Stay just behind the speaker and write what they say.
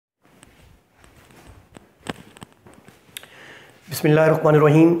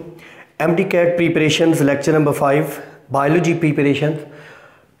Bismillahirrahmanirrahim. MDCAT preparations lecture number 5, biology preparations.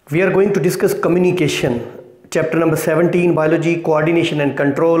 We are going to discuss communication. Chapter number 17, biology, coordination and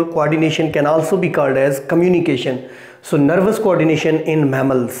control. Coordination can also be called as communication. So nervous coordination in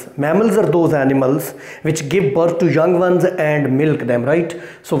mammals. Mammals are those animals which give birth to young ones and milk them, right?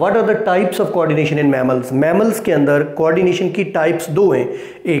 So what are the types of coordination in mammals? Mammals के अंदर coordination की types दो हैं.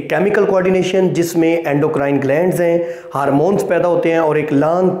 एक chemical coordination जिसमें endocrine glands हैं, hormones पैदा होते हैं और एक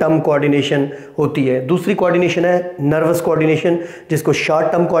long term coordination होती है. दूसरी coordination है nervous coordination जिसको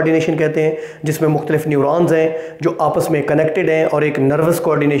short term coordination कहते हैं, जिसमें मुख्तलिफ neurons हैं जो आपस में connected हैं, और एक nervous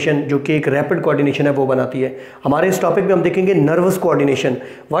coordination जो कि एक rapid coordination है वो बनाती है. हमारे इस टॉपिक में हम देखेंगे nervous coordination.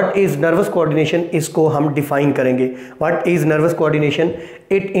 What is nervous coordination, इसको हम डिफाइन करेंगे. What is nervous coordination?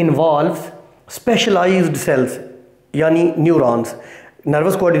 It involves specialised sales यानी न्यूरॉन्स.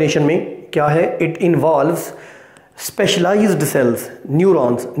 नर्वस कोऑर्डिनेशन में क्या है? It involves specialized cells,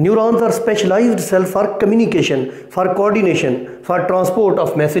 neurons. Neurons are specialized cells for communication, for coordination, for transport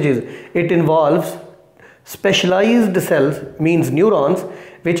of messages. It involves specialized cells, means neurons,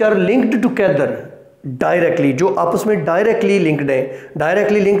 which are linked together directly, जो आपस में directly linked है.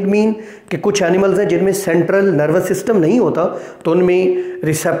 Directly linked mean कि कुछ animals हैं जिनमें central nervous system नहीं होता, तो उनमें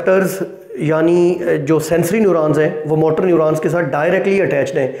रिसेप्टर्स यानी जो सेंसरी न्यूरॉन्स हैं वो मोटर न्यूरॉन्स के साथ डायरेक्टली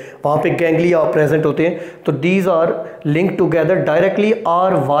अटैच्ड हैं. वहाँ पे गैंग्लिया प्रेजेंट होते हैं. तो these are link together directly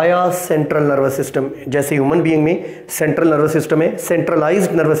और वाया सेंट्रल नर्वस सिस्टम. जैसे ह्यूमन बीइंग में सेंट्रल नर्वस सिस्टम है,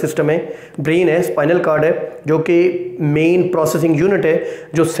 सेंट्रलाइज्ड नर्वस सिस्टम है, ब्रेन है, स्पाइनल कार्ड है जो कि मेन प्रोसेसिंग यूनिट है,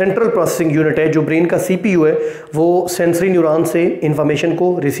 जो सेंट्रल प्रोसेसिंग यूनिट है, जो ब्रेन का CPU है, वो सेंसरी न्यूरॉन से इंफॉर्मेशन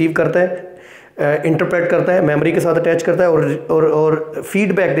को रिसीव करता है, इंटरप्रेट करता है, मेमोरी के साथ अटैच करता है और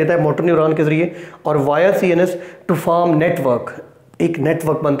फीडबैक देता है मोटर न्यूरॉन के ज़रिए, और via CNS to form network. एक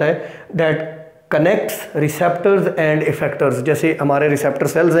नेटवर्क बनता है that connects receptors and effectors. जैसे हमारे रिसेप्टर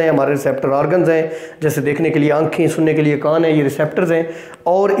सेल्स हैं, हमारे रिसेप्टर ऑर्गन्स हैं, जैसे देखने के लिए आंखें, सुनने के लिए कान है, ये रिसेप्टर्स हैं,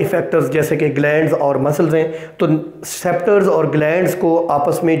 और इफेक्टर्स जैसे कि ग्लैंड्स और मसल्स हैं. तो रिसेप्टर्स और ग्लैंड्स को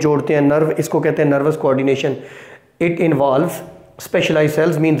आपस में जोड़ते हैं नर्व, इसको कहते हैं nervous coordination. It involves specialized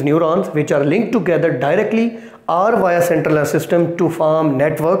cells, means neurons, which are linked together directly or via central nervous system to form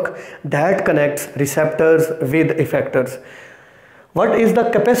network that connects receptors with effectors. What is the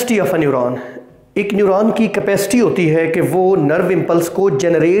capacity of a neuron? एक neuron की capacity होती है कि वो nerve impulse को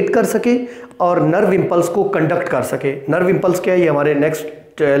generate कर सके और नर्व इम्पल्स को कंडक्ट कर सके. नर्व इम्पल्स क्या है, ये हमारे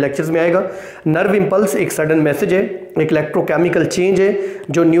नेक्स्ट लेक्चर्स में आएगा. नर्व इम्पल्स एक सडन मैसेज है, एक इलेक्ट्रोकेमिकल चेंज है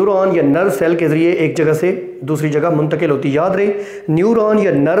जो न्यूरॉन या नर्व सेल के जरिए एक जगह से दूसरी जगह मुंतकिल होती है. याद रहे, न्यूरॉन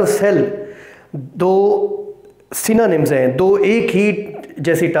या नर्व सेल दो सिनोनिम्स हैं, दो एक ही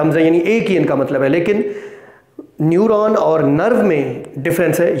जैसी टर्म्स हैं, यानी एक ही इनका मतलब है, लेकिन न्यूरॉन और नर्व में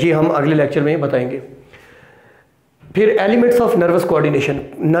डिफरेंस है, ये हम अगले लेक्चर में बताएंगे. फिर elements of nervous coordination.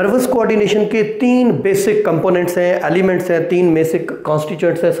 Nervous coordination के 3 बेसिक कंपोनेंट्स हैं, एलिमेंट्स हैं, 3 बेसिक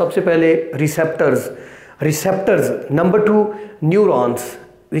कॉन्स्टिट्यूएंट्स हैं. सबसे पहले रिसेप्टर्स, नंबर 2 न्यूरॉन्स,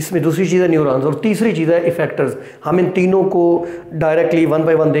 इसमें दूसरी चीज़ है न्यूरॉन्स, और तीसरी चीज़ है इफेक्टर्स. हम इन तीनों को डायरेक्टली 1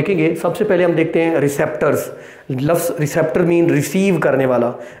 बाय 1 देखेंगे. सबसे पहले हम देखते हैं रिसेप्टर्स. लफ्ज़ रिसेप्टर मीन रिसीव करने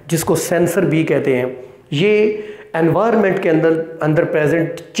वाला, जिसको सेंसर भी कहते हैं. ये एनवायरनमेंट के अंदर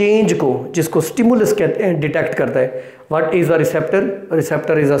प्रेजेंट चेंज को, जिसको स्टिमुलस कहते हैं, डिटेक्ट करता है. What is a receptor?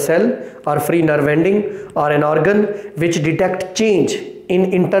 Receptor is a cell और फ्री नर्व एंडिंग और an organ which detect change in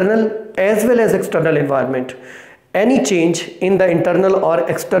internal as well as external environment. Any change in the internal or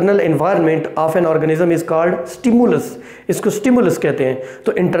external environment of an organism is called stimulus. इसको stimulus कहते हैं.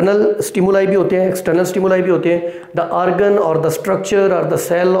 तो internal stimuli भी होते हैं, external stimuli भी होते हैं. The organ or the structure or the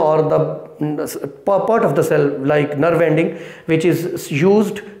cell or the part of the cell like nerve ending which is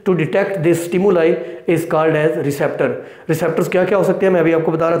used to detect this stimuli is called as receptor. Receptors क्या क्या हो सकते हैं, मैं अभी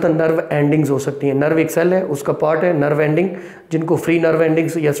आपको बता रहा था. नर्व एंडिंग्स हो सकती हैं. नर्व एक सेल है, उसका पार्ट है नर्व एंडिंग, जिनको फ्री नर्व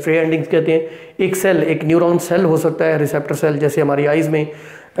एंडिंग्स या स्ट्रे एंडिंग्स कहते हैं. एक सेल, एक न्यूरॉन सेल हो सकता है रिसेप्टर सेल. जैसे हमारी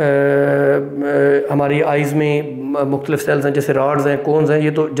आइज़ में मुख्तलिफ सेल्स हैं, जैसे रॉड्स हैं, कोन्स हैं,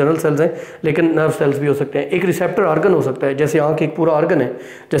 ये तो जनरल सेल्स हैं, लेकिन नर्व सेल्स भी हो सकते हैं. एक रिसेप्टर ऑर्गन हो सकता है, जैसे आँख एक पूरा ऑर्गन है,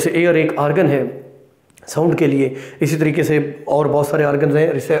 जैसे एयर एक ऑर्गन है साउंड के लिए. इसी तरीके से और बहुत सारे ऑर्गन्स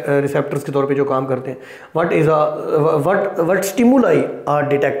हैं रिसेप्टर्स के तौर पे जो काम करते हैं. What stimuli are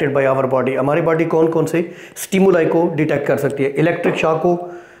detected by our body. हमारी बॉडी कौन कौन से स्टिमुलाई को डिटेक्ट कर सकती है? इलेक्ट्रिक शॉक को,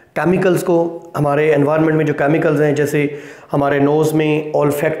 केमिकल्स को, हमारे एनवायरनमेंट में जो केमिकल्स हैं, जैसे हमारे नोज़ में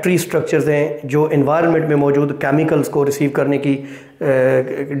ऑल्फैक्टरी स्ट्रक्चर्स हैं जो एनवायरनमेंट में मौजूद केमिकल्स को रिसीव करने की,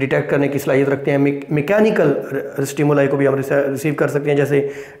 डिटेक्ट करने की सलाहियत रखते हैं. मैकेनिकल स्टिमुलाई को भी हम रिसीव कर सकते हैं, जैसे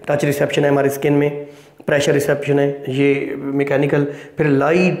टच रिसेप्शन है हमारी स्किन में, प्रेशर रिसेप्शन है, ये मैकेनिकल। फिर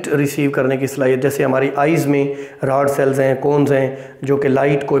लाइट रिसीव करने की सलाहियत, जैसे हमारी आइज़ में रॉड सेल्स हैं, कोन्स हैं, जो कि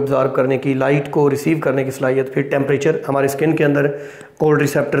लाइट को एब्जॉर्ब करने की, लाइट को रिसीव करने की सलाहियत। फिर टेम्परेचर, हमारे स्किन के अंदर कोल्ड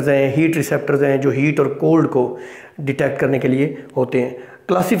रिसेप्टर्स हैं, हीट रिसेप्टर्स हैं, जो हीट और कोल्ड को डिटेक्ट करने के लिए होते हैं।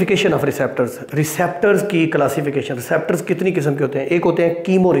 क्लासिफिकेशन ऑफ रिसेप्टर्स, रिसेप्टर्स की क्लासिफिकेशन। रिसेप्टर्स कितनी किस्म के होते हैं? एक होते हैं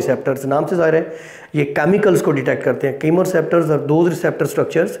कीमो रिसेप्टर्स, नाम से ज़ाहिर है ये केमिकल्स को डिटेक्ट करते हैं। Chemo receptors are those receptor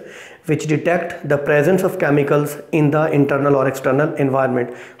structures which detect the presence of chemicals in the internal और एक्सटर्नल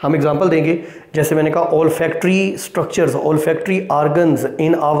एनवायरनमेंट। हम एग्जांपल देंगे, जैसे मैंने कहा olfactory structures, olfactory organs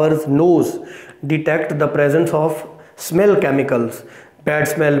in hours knows detect the presence of smell chemicals. Bad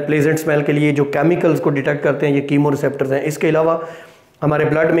smell, pleasant smell के लिए जो chemicals को डिटेक्ट करते हैं ये कीमो रिसेप्टर्स हैं। इसके अलावा हमारे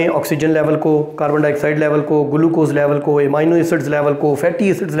ब्लड में ऑक्सीजन लेवल को, कार्बन डाइऑक्साइड लेवल को, ग्लूकोज लेवल को, एमाइनो एसिड्स लेवल को, फैटी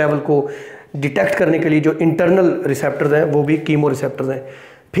एसिड्स लेवल को डिटेक्ट करने के लिए जो इंटरनल रिसेप्टर्स हैं वो भी कीमो रिसेप्टर्स हैं।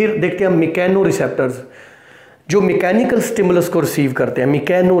 फिर देखते हैं मैकेनो रिसेप्टर्स, जो मैकेनिकल स्टिमुलस को रिसीव करते हैं।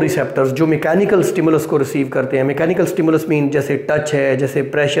 मैकेनो रिसेप्टर्स जो मैकेनिकल स्टिमुलस को रिसीव करते हैं। मैकेनिकल स्टिमुलस मीन जैसे टच है, जैसे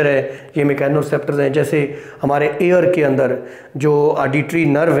प्रेशर है, ये मैकेनो रिसेप्टर्स हैं। जैसे हमारे एयर के अंदर जो ऑडिटरी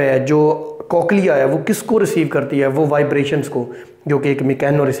नर्व है, जो कॉकलिया है, वो किसको रिसीव करती है? वो वाइब्रेशंस को, जो कि एक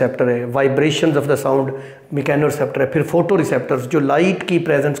मैकेनो रिसेप्टर है। Vibrations of the sound mechano receptor है। फिर फोटो रिसेप्टर्स जो लाइट की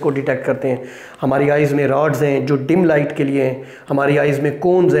प्रेजेंस को डिटेक्ट करते हैं। हमारी आइज़ में रॉड्स हैं जो डिम लाइट के लिए हैं, हमारी आइज़ में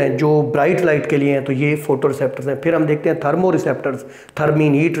कोन्स हैं जो ब्राइट लाइट के लिए हैं, तो ये फोटो रिसेप्टर्स हैं। फिर हम देखते हैं thermo receptors,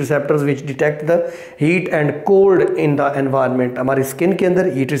 थर्मीन heat receptors which detect the heat and cold in the environment. हमारी स्किन के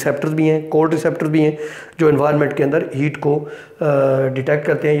अंदर हीट रिसेप्टर्स भी हैं, कोल्ड रिसेप्टर्स भी हैं, जो एनवायरनमेंट के अंदर हीट को डिटेक्ट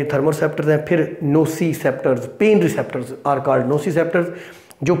करते हैं, ये थर्मो रिसेप्टर्स हैं। फिर nociceptors, pen receptors are called nociceptors,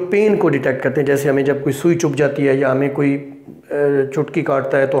 जो पेन को डिटेक्ट करते हैं। जैसे हमें जब कोई सुई चुभ जाती है या हमें कोई चुटकी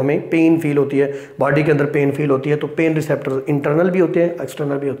काटता है तो हमें पेन फील होती है, बॉडी के अंदर पेन फील होती है, तो पेन रिसेप्टर्स इंटरनल भी होते हैं,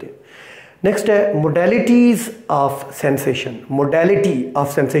 एक्सटर्नल भी होते हैं। नेक्स्ट है modalities of sensation. Modality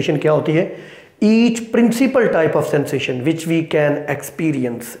of sensation क्या होती है? Each principal type of sensation which we can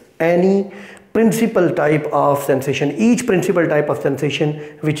experience, any principal type of sensation, each principal type of sensation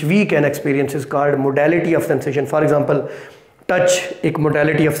which we can experience is called modality of sensation. For example, touch एक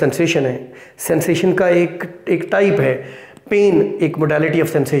modality of sensation है, sensation का एक type है। pain एक modality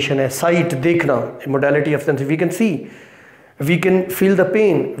of sensation है, sight देखना modality of sensation, we can see, we can feel the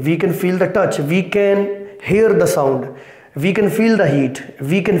pain, we can feel the touch, we can hear the sound, we can feel the heat,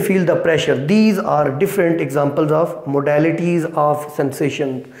 we can feel the pressure. These are different examples of modalities of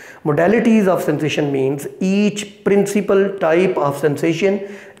sensation. Modalities of sensation means each principal type of sensation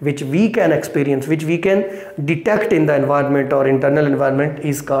which we can experience, which we can detect in the environment or internal environment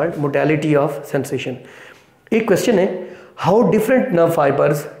is called modality of sensation. एक question है, how different nerve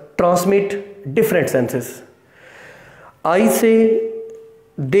fibers transmit different senses. आई से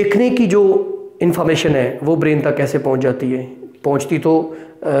देखने की जो information है वो brain तक कैसे पहुंच जाती है? पहुंचती तो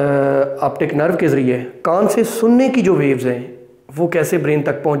ऑप्टिक नर्व के ज़रिए। कान से सुनने की जो वेव्स हैं वो कैसे ब्रेन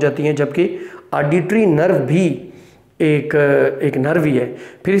तक पहुंच जाती हैं? जबकि ऑडिटरी नर्व भी एक नर्व ही है।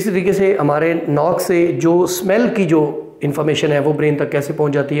 फिर इसी तरीके से हमारे नॉक से जो स्मेल की जो इंफॉर्मेशन है वो ब्रेन तक कैसे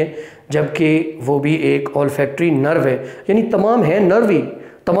पहुंच जाती है? जबकि वो भी एक ऑल्फैक्टरी नर्व है। यानी तमाम है नर्व ही,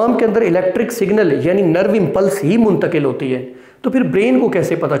 तमाम के अंदर इलेक्ट्रिक सिग्नल यानी नर्व इम्पल्स ही मुंतकिल होती है। तो फिर ब्रेन को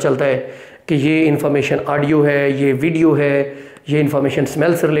कैसे पता चलता है कि ये इन्फॉर्मेशन ऑडियो है, ये वीडियो है, ये इन्फॉर्मेशन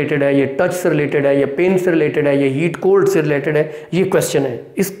स्मेल से रिलेटेड है, ये टच से रिलेटेड है, ये पेन से रिलेटेड है, ये हीट कोल्ड से रिलेटेड है? ये क्वेश्चन है।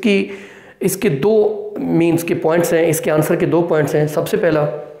 इसके दो मीन्स के पॉइंट्स हैं, इसके आंसर के दो पॉइंट्स हैं। सबसे पहला,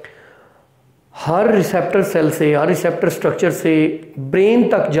 हर रिसेप्टर सेल से, हर रिसेप्टर स्ट्रक्चर से ब्रेन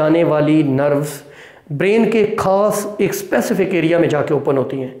तक जाने वाली नर्व्स ब्रेन के खास एक स्पेसिफिक एरिया में जाके ओपन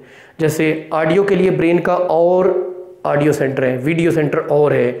होती हैं। जैसे ऑडियो के लिए ब्रेन का और ऑडियो सेंटर है, वीडियो सेंटर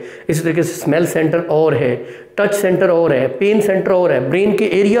और है, इसी तरीके से स्मेल सेंटर और है, टच सेंटर और है, पेन सेंटर और है। ब्रेन के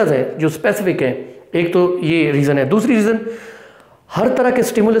एरियाज हैं जो स्पेसिफिक हैं। एक तो ये रीज़न है। दूसरी रीज़न, हर तरह के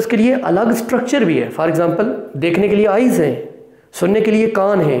स्टिमुलस के लिए अलग स्ट्रक्चर भी है। फॉर एग्जांपल, देखने के लिए आइज़ हैं, सुनने के लिए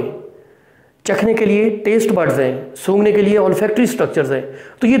कान हैं, चखने के लिए टेस्ट बड्स हैं, सूंघने के लिए ऑल्फैक्टरी स्ट्रक्चर्स हैं।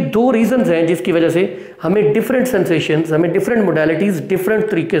 तो ये दो रीजंस हैं जिसकी वजह से हमें डिफरेंट सेंसेशंस, हमें डिफरेंट मोडालिटीज़ डिफरेंट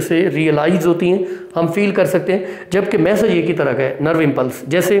तरीके से रियलाइज होती हैं, हम फील कर सकते हैं। जबकि मैसेज एक ही तरह का है, नर्व इम्पल्स।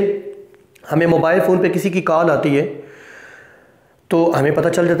 जैसे हमें मोबाइल फ़ोन पे किसी की कॉल आती है तो हमें पता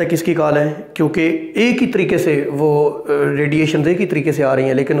चल जाता है किसकी कॉल है, क्योंकि एक ही तरीके से वो रेडिएशन एक ही तरीके से आ रही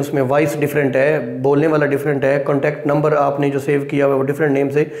हैं, लेकिन उसमें वॉइस डिफरेंट है, बोलने वाला डिफरेंट है, कॉन्टैक्ट नंबर आपने जो सेव किया हुआ है वो डिफरेंट नेम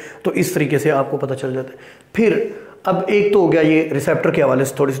से, तो इस तरीके से आपको पता चल जाता है। फिर अब एक तो हो गया ये रिसेप्टर के हवाले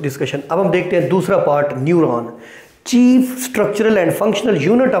से थोड़ी सी डिस्कशन। अब हम देखते हैं दूसरा part, neuron. Chief structural and functional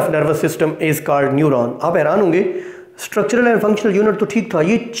unit of nervous system is called neuron. आप हैरान होंगे, स्ट्रक्चरल एंड फंक्शनल यूनिट तो ठीक था,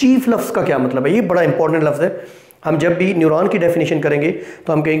 ये चीफ लफ्ज़ का क्या मतलब है? ये बड़ा इंपॉर्टेंट लफ्ज़ है। हम जब भी न्यूरॉन की डेफिनेशन करेंगे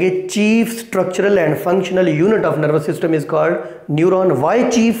तो हम कहेंगे chief structural and functional unit of nervous system is called neuron. Y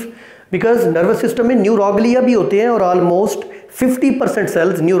chief? Because nervous system में न्यूरोग्लिया भी होते हैं और ऑलमोस्ट 50%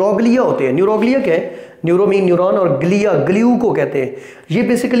 सेल्स न्यूरोग्लिया होते हैं। न्यूरोग्लिया क्या है? न्यूरो मीन न्यूरॉन और ग्लिया ग्ल्यू को कहते हैं। ये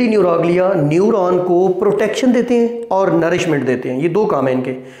बेसिकली न्यूरोग्लिया न्यूरॉन को प्रोटेक्शन देते हैं और नरिशमेंट देते हैं। ये दो काम है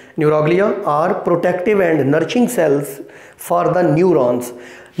इनके। Neuroglia are protective and nourishing sales for the neurons.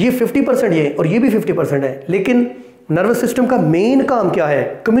 ये 50% ये और ये भी 50% है। लेकिन नर्वस सिस्टम का मेन काम क्या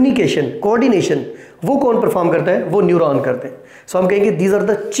है? Communication, coordination. वो कौन परफॉर्म करता है? वो न्यूरॉन करते हैं। सो हम कहेंगे these are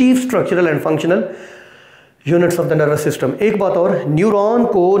the chief structural and functional units of the nervous system. एक बात और, न्यूरॉन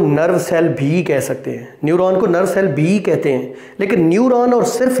को नर्व सेल भी कह सकते हैं। न्यूरॉन को नर्व सेल भी कहते हैं, लेकिन न्यूरॉन और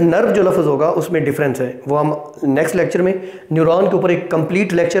सिर्फ नर्व जो लफ्ज़ होगा उसमें डिफरेंस है। वो हम नेक्स्ट लेक्चर में, न्यूरॉन के ऊपर एक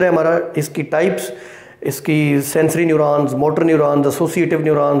कंप्लीट लेक्चर है हमारा, इसकी टाइप्स, इसकी sensory neurons, motor neurons, associative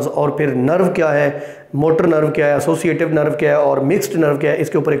neurons, और फिर नर्व क्या है, मोटर नर्व क्या है, एसोसिएटिव नर्व क्या है और मिक्स्ड नर्व क्या है,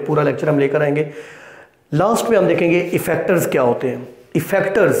 इसके ऊपर एक पूरा लेक्चर हम लेकर आएंगे। लास्ट में हम देखेंगे इफेक्टर्स क्या होते हैं।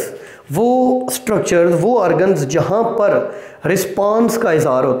 इफेक्टर्स वो स्ट्रक्चर्स, वो ऑर्गन्स जहाँ पर रिस्पॉन्स का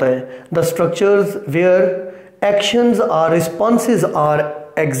इजहार होता है। The structures where actions are responses are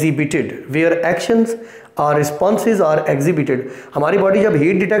exhibited, where actions are responses are exhibited. हमारी बॉडी जब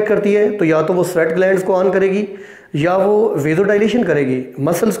हीट डिटेक्ट करती है तो या तो वो स्वेट ग्लैंड्स को ऑन करेगी या वो वेजोडाइलेशन करेगी,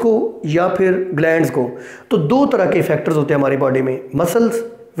 मसल्स को या फिर ग्लैंड्स को। तो दो तरह के इफेक्टर्स होते हैं हमारी बॉडी में, muscles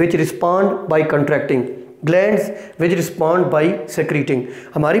which respond bye contracting, glands which respond bye सेक्रीटिंग।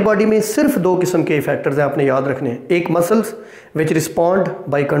 हमारी बॉडी में सिर्फ दो किस्म के इफेक्टर्स हैं, आपने याद रखने हैं। एक muscles which respond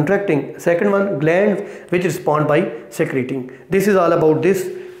bye contracting, second one glands which respond bye सेक्रीटिंग। This is all about this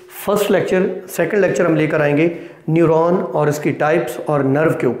first lecture. Second lecture हम लेकर आएंगे न्यूरॉन और इसकी टाइप्स और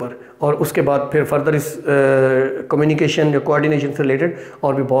नर्व के ऊपर, और उसके बाद फिर फर्दर इस कम्युनिकेशन या कोऑर्डिनेशन से रिलेटेड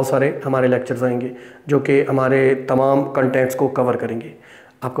और भी बहुत सारे हमारे लेक्चर्स आएंगे जो कि हमारे तमाम कंटेंट्स को कवर करेंगे।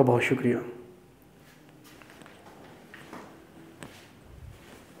 आपका बहुत शुक्रिया।